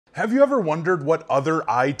Have you ever wondered what other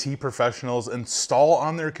IT professionals install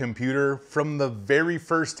on their computer from the very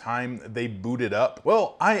first time they boot it up?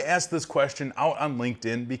 Well, I asked this question out on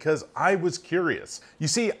LinkedIn because I was curious. You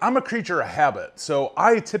see, I'm a creature of habit, so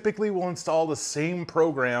I typically will install the same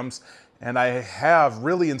programs, and I have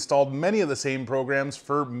really installed many of the same programs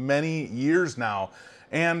for many years now.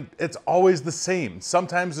 And it's always the same.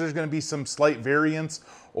 Sometimes there's going to be some slight variance,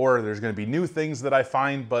 or there's going to be new things that I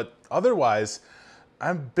find, but otherwise,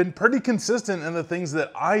 I've been pretty consistent in the things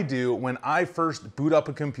that I do when I first boot up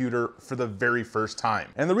a computer for the very first time.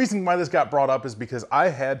 And the reason why this got brought up is because I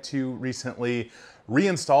had to recently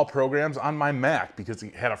reinstall programs on my Mac because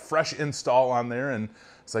it had a fresh install on there, and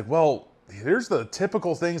it's like, well, here's the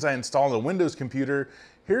typical things I install on a Windows computer,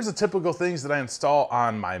 here's the typical things that I install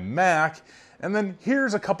on my Mac, and then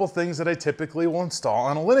here's a couple things that I typically will install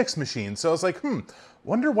on a Linux machine. So I was like,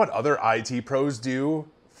 wonder what other IT pros do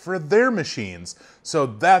for their machines. So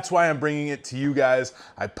that's why I'm bringing it to you guys.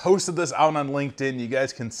 I posted this out on LinkedIn. You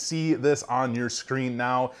guys can see this on your screen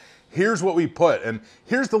now. Here's what we put, and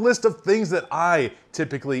here's the list of things that I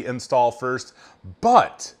typically install first,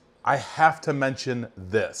 but I have to mention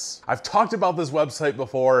this. I've talked about this website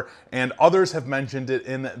before, and others have mentioned it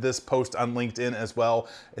in this post on LinkedIn as well.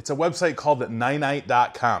 It's a website called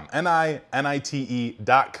GetNite.com, N-I-N-I-T-E.com,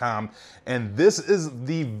 and this is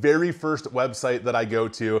the very first website that I go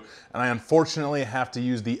to, and I unfortunately have to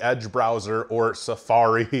use the Edge browser, or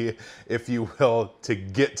Safari, if you will, to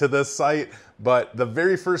get to this site. But the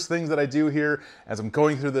very first things that I do here, as I'm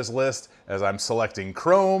going through this list, as I'm selecting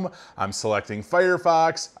Chrome, I'm selecting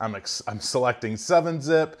Firefox, I'm selecting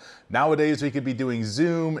 7-Zip. Nowadays we could be doing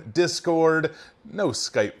Zoom, Discord, no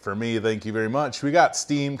Skype for me, thank you very much. We got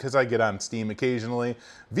Steam, because I get on Steam occasionally.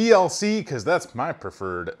 VLC, because that's my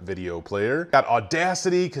preferred video player. Got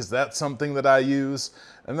Audacity, because that's something that I use.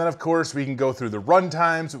 And then of course we can go through the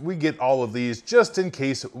runtimes. We get all of these just in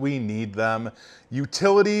case we need them.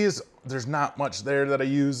 Utilities, there's not much there that I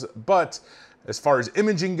use, but as far as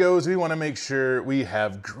imaging goes, we want to make sure we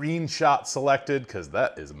have Green Shot selected, because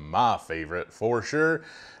that is my favorite for sure.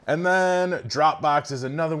 And then Dropbox is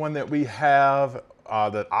another one that we have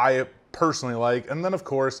that I personally like. And then of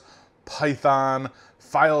course, Python,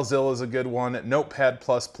 FileZilla is a good one, Notepad++.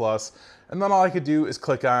 And then all I could do is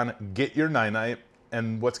click on Get Your GetNite.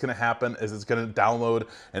 And what's gonna happen is it's gonna download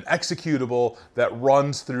an executable that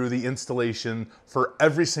runs through the installation for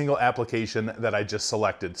every single application that I just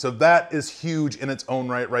selected. So that is huge in its own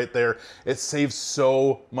right there. It saves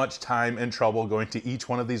so much time and trouble going to each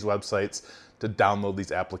one of these websites to download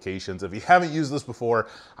these applications. If you haven't used this before,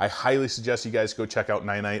 I highly suggest you guys go check out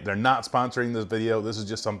GetNite. They're not sponsoring this video. This is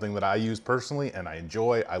just something that I use personally and I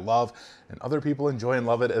enjoy, I love, and other people enjoy and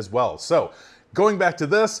love it as well. So, going back to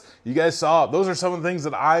this, you guys saw, those are some of the things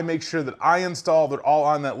that I make sure that I install. They're all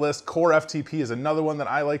on that list. Core FTP is another one that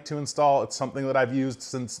I like to install. It's something that I've used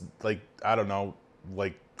since, like, I don't know,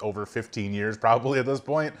 like over 15 years probably at this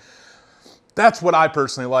point. That's what I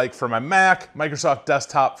personally like for my Mac, Microsoft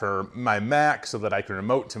Desktop for my Mac so that I can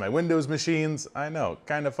remote to my Windows machines. I know,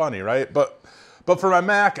 kind of funny, right? But for my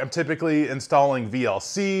Mac, I'm typically installing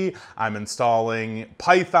VLC, I'm installing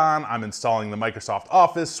Python, I'm installing the Microsoft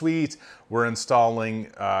Office suite, we're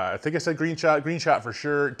installing, I think I said Green Shot for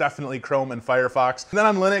sure, definitely Chrome and Firefox. And then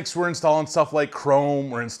on Linux, we're installing stuff like Chrome,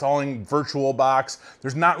 we're installing VirtualBox.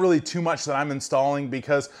 There's not really too much that I'm installing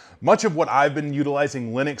because much of what I've been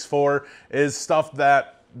utilizing Linux for is stuff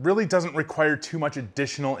that really doesn't require too much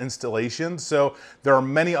additional installation. So there are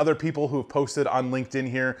many other people who have posted on LinkedIn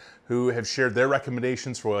here who have shared their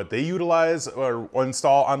recommendations for what they utilize or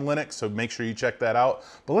install on Linux, so make sure you check that out.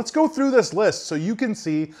 But let's go through this list so you can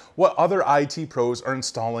see what other IT pros are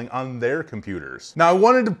installing on their computers. Now I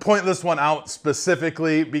wanted to point this one out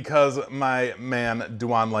specifically because my man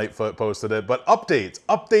Duan Lightfoot posted it, but updates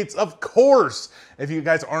of course. If you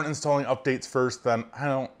guys aren't installing updates first, then I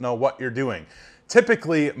don't know what you're doing.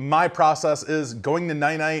 Typically, my process is going to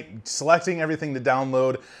GetNite, selecting everything to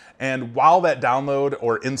download, and while that download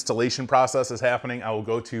or installation process is happening, I will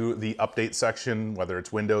go to the update section, whether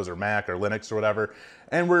it's Windows or Mac or Linux or whatever,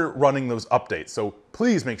 and we're running those updates. So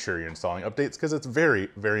please make sure you're installing updates because it's very,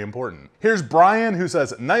 very important. Here's Brian who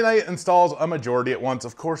says, GetNite installs a majority at once.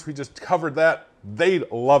 Of course, we just covered that. They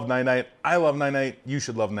love GetNite. I love GetNite. You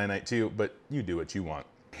should love GetNite too, but you do what you want.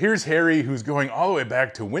 Here's Harry who's going all the way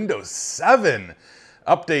back to Windows 7.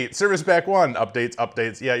 Update, Service Pack 1,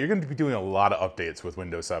 updates. Yeah, you're gonna be doing a lot of updates with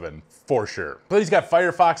Windows 7, for sure. But he's got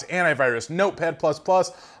Firefox, Antivirus, Notepad++,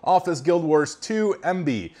 Office, Guild Wars 2,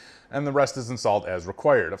 MB. and the rest is installed as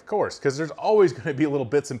required, of course, because there's always going to be little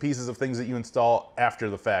bits and pieces of things that you install after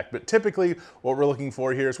the fact. But typically what we're looking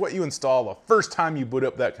for here is what you install the first time you boot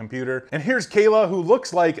up that computer. And here's Kayla, who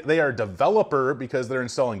looks like they are a developer because they're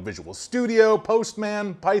installing Visual Studio,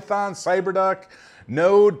 Postman, Python, CyberDuck,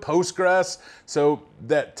 Node, Postgres. So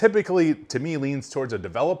that typically, to me, leans towards a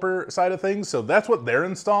developer side of things. So that's what they're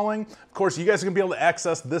installing. Of course, you guys are gonna be able to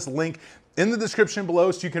access this link in the description below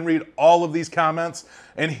so you can read all of these comments.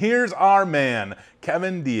 And here's our man,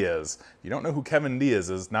 Kevin Diaz. If you don't know who Kevin Diaz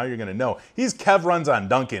is, now you're gonna know. He's Kev Runs on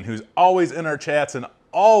Duncan, who's always in our chats and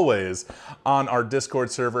always on our Discord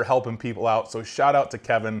server helping people out. So shout out to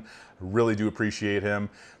Kevin, really do appreciate him.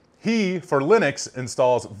 He, for Linux,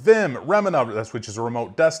 installs Vim, Remina, which is a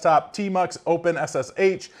remote desktop, Tmux,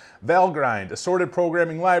 OpenSSH, Valgrind, assorted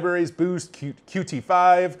programming libraries, Boost,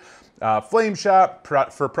 Qt5,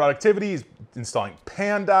 Flameshot for productivity. He's installing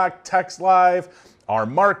Pandoc, TextLive, R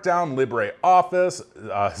Markdown, LibreOffice,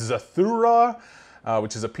 Zathura,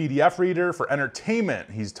 which is a PDF reader. For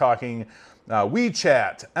entertainment, he's talking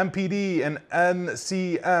WeChat, MPD, and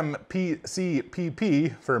NCMPCPP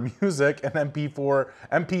for music, and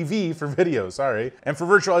MPV for video, sorry. And for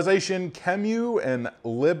virtualization, Qemu and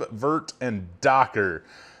libvirt and Docker.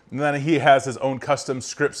 And then he has his own custom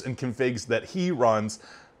scripts and configs that he runs,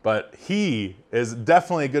 but he is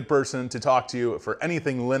definitely a good person to talk to for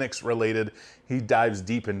anything Linux related. He dives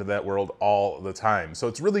deep into that world all the time. So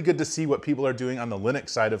it's really good to see what people are doing on the Linux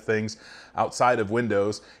side of things outside of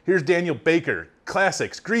Windows. Here's Daniel Baker,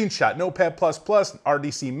 Classics, Screenshot, Notepad++,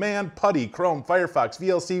 RDC Man, Putty, Chrome, Firefox,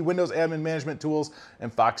 VLC, Windows Admin Management Tools,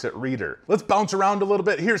 and Foxit Reader. Let's bounce around a little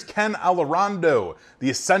bit. Here's Ken Alorando, the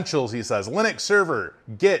essentials, he says: Linux Server,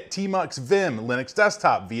 Git, Tmux, Vim, Linux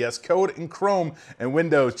Desktop, VS Code, and Chrome, and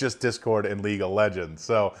Windows, just Discord and League of Legends.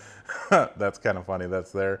 So that's kind of funny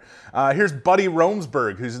that's there. Here's Buddy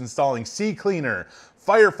Romsberg, who's installing CCleaner,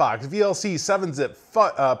 Firefox, VLC, 7-zip,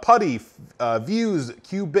 Putty, Views,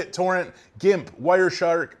 QBitTorrent, GIMP,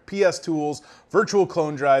 Wireshark, PS Tools, Virtual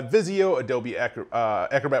Clone Drive, Visio, Adobe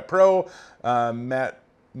Acrobat Pro,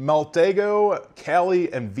 Maltego,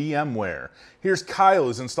 Kali, and VMware. Here's Kyle,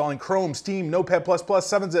 who's installing Chrome, Steam, Notepad++,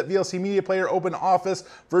 7-zip, VLC Media Player, OpenOffice,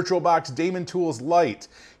 VirtualBox, Daemon Tools Lite.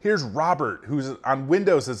 Here's Robert, who's on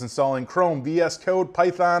Windows, is installing Chrome, VS Code,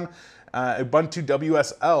 Python, Ubuntu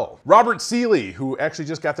WSL. Robert Seeley, who actually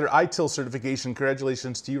just got their ITIL certification.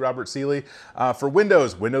 Congratulations to you, Robert Seeley. For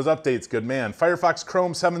Windows Updates, good man. Firefox,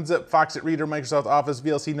 Chrome, 7-zip, Foxit Reader, Microsoft Office,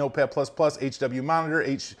 VLC, Notepad++, HW Monitor,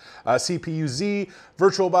 CPU-Z,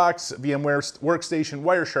 VirtualBox, VMware Workstation,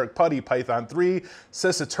 Wireshark, Putty, Python 3,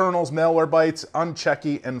 Sys-Eternals, Malwarebytes,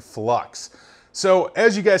 Unchecky, and Flux. So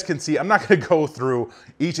as you guys can see, I'm not gonna go through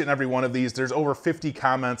each and every one of these. There's over 50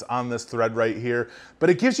 comments on this thread right here, but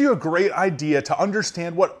it gives you a great idea to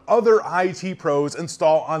understand what other IT pros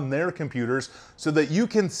install on their computers so that you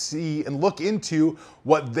can see and look into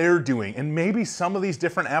what they're doing. And maybe some of these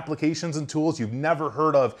different applications and tools you've never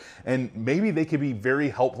heard of, and maybe they could be very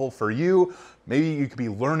helpful for you. Maybe you could be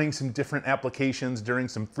learning some different applications during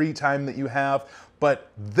some free time that you have.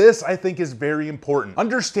 But this, I think, is very important.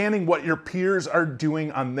 Understanding what your peers are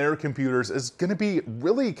doing on their computers is gonna be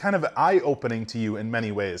really kind of eye-opening to you in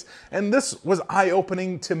many ways. And this was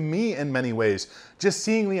eye-opening to me in many ways. Just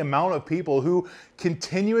seeing the amount of people who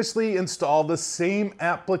continuously install the same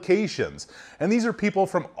applications. And these are people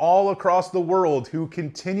from all across the world who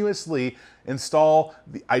continuously install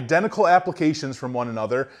the identical applications from one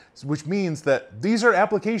another, which means that these are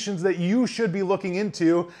applications that you should be looking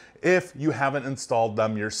into if you haven't installed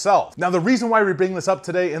them yourself. Now, the reason why we bring this up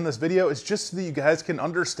today in this video is just so that you guys can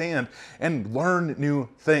understand and learn new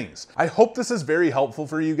things. I hope this is very helpful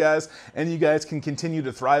for you guys and you guys can continue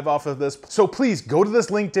to thrive off of this. So please go to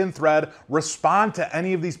this LinkedIn thread, respond to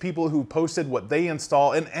any of these people who posted what they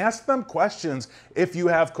install, and ask them questions if you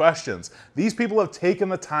have questions. These people have taken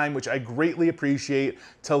the time, which I greatly appreciate,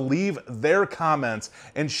 to leave their comments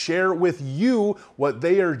and share with you what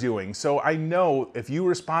they are doing. So I know if you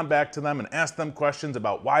respond back to them and ask them questions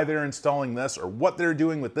about why they're installing this or what they're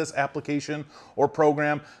doing with this application or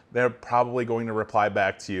program, they're probably going to reply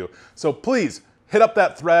back to you. So please hit up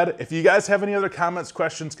that thread. If you guys have any other comments,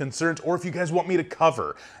 questions, concerns, or if you guys want me to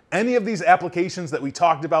cover any of these applications that we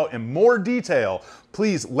talked about in more detail,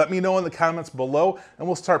 please let me know in the comments below and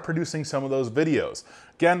we'll start producing some of those videos.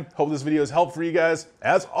 Again, hope this video is helpful for you guys.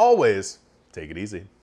 As always, take it easy.